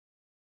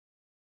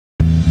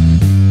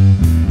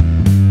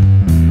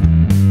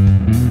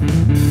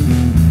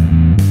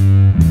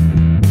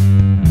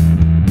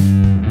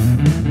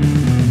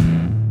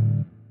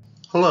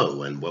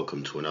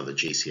Welcome to another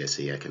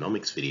GCSE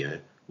Economics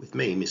video with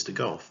me, Mr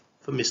Goff,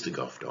 for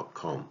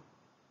MrGoff.com.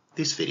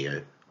 This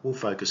video will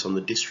focus on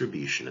the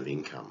distribution of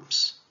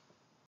incomes.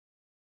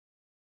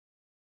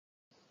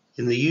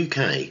 In the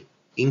UK,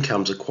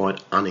 incomes are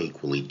quite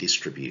unequally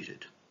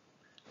distributed.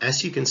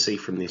 As you can see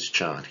from this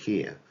chart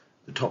here,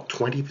 the top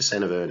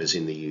 20% of earners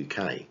in the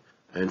UK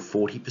earn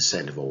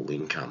 40% of all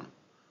income,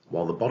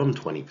 while the bottom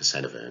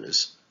 20% of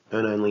earners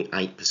earn only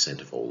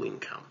 8% of all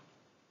income.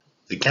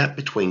 The gap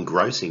between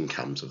gross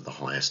incomes of the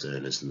highest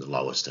earners and the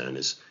lowest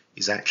earners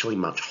is actually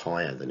much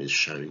higher than is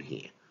shown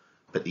here,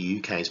 but the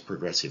UK's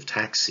progressive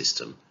tax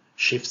system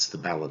shifts the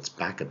balance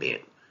back a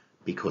bit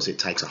because it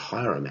takes a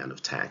higher amount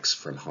of tax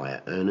from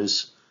higher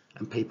earners,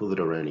 and people that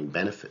are earning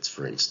benefits,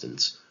 for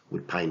instance,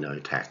 would pay no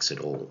tax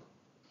at all.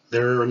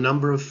 There are a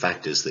number of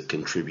factors that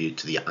contribute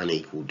to the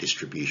unequal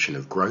distribution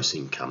of gross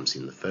incomes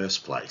in the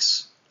first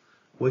place.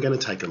 We're going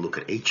to take a look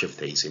at each of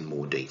these in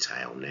more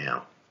detail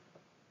now.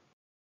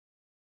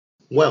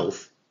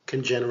 Wealth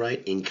can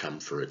generate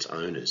income for its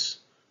owners,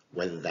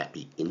 whether that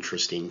be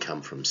interest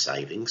income from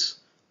savings,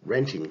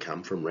 rent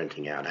income from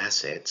renting out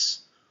assets,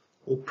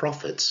 or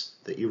profits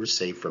that you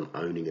receive from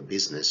owning a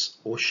business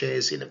or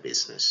shares in a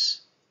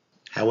business.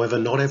 However,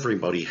 not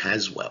everybody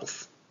has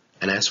wealth,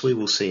 and as we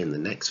will see in the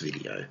next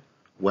video,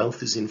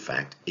 wealth is in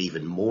fact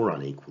even more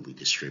unequally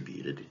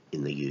distributed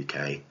in the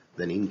UK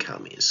than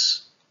income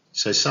is.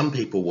 So some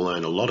people will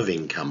earn a lot of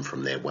income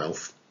from their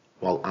wealth,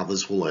 while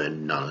others will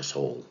earn none at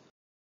all.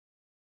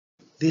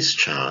 This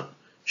chart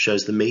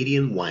shows the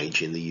median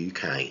wage in the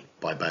UK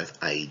by both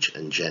age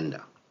and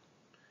gender.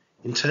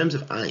 In terms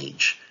of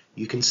age,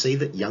 you can see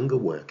that younger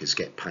workers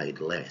get paid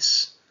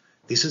less.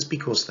 This is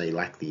because they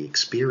lack the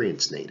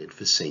experience needed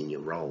for senior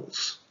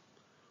roles.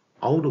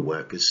 Older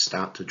workers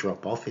start to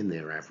drop off in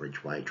their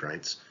average wage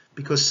rates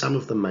because some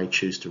of them may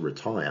choose to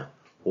retire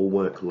or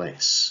work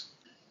less.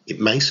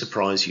 It may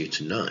surprise you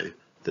to know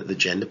that the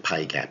gender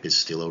pay gap is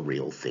still a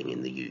real thing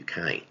in the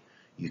UK.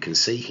 You can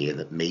see here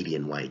that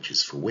median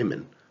wages for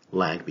women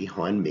lag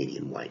behind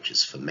median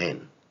wages for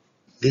men.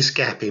 This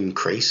gap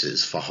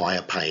increases for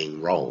higher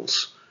paying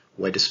roles,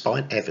 where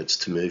despite efforts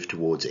to move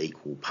towards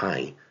equal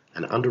pay,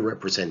 an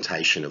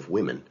underrepresentation of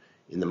women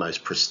in the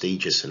most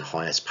prestigious and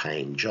highest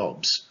paying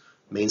jobs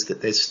means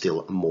that there's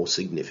still a more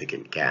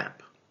significant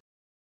gap.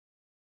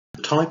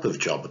 The type of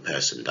job a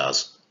person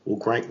does will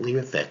greatly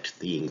affect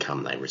the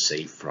income they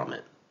receive from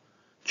it.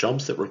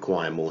 Jobs that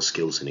require more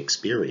skills and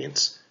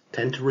experience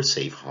tend to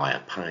receive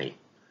higher pay.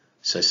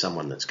 So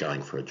someone that's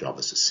going for a job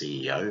as a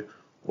CEO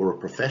or a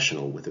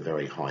professional with a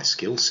very high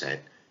skill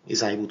set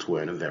is able to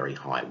earn a very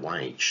high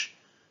wage.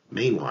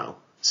 Meanwhile,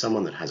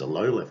 someone that has a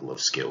low level of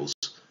skills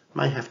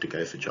may have to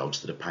go for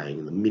jobs that are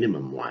paying the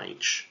minimum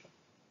wage.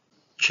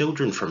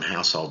 Children from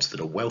households that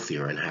are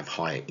wealthier and have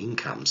higher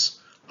incomes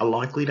are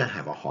likely to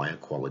have a higher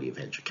quality of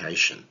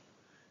education.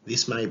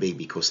 This may be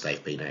because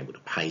they've been able to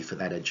pay for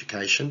that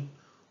education,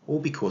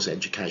 or because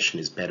education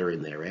is better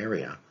in their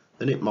area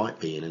than it might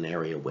be in an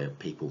area where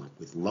people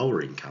with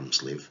lower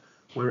incomes live,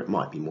 where it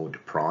might be more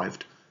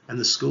deprived and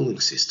the schooling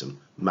system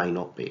may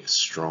not be as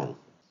strong.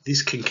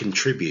 This can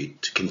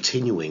contribute to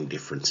continuing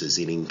differences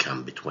in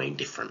income between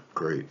different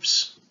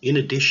groups. In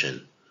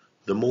addition,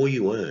 the more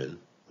you earn,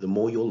 the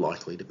more you're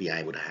likely to be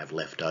able to have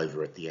left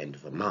over at the end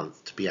of a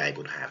month to be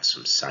able to have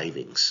some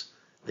savings.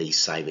 These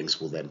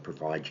savings will then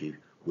provide you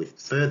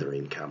with further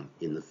income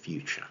in the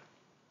future.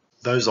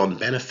 Those on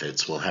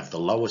benefits will have the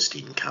lowest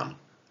income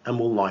and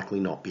will likely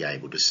not be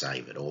able to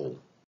save at all.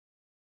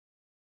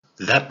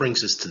 That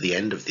brings us to the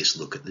end of this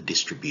look at the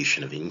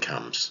distribution of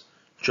incomes.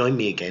 Join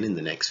me again in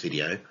the next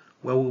video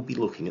where we'll be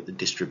looking at the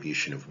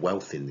distribution of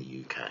wealth in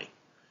the UK.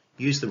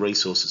 Use the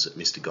resources at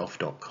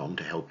MrGoff.com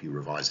to help you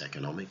revise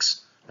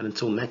economics, and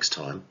until next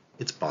time,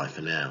 it's bye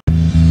for now.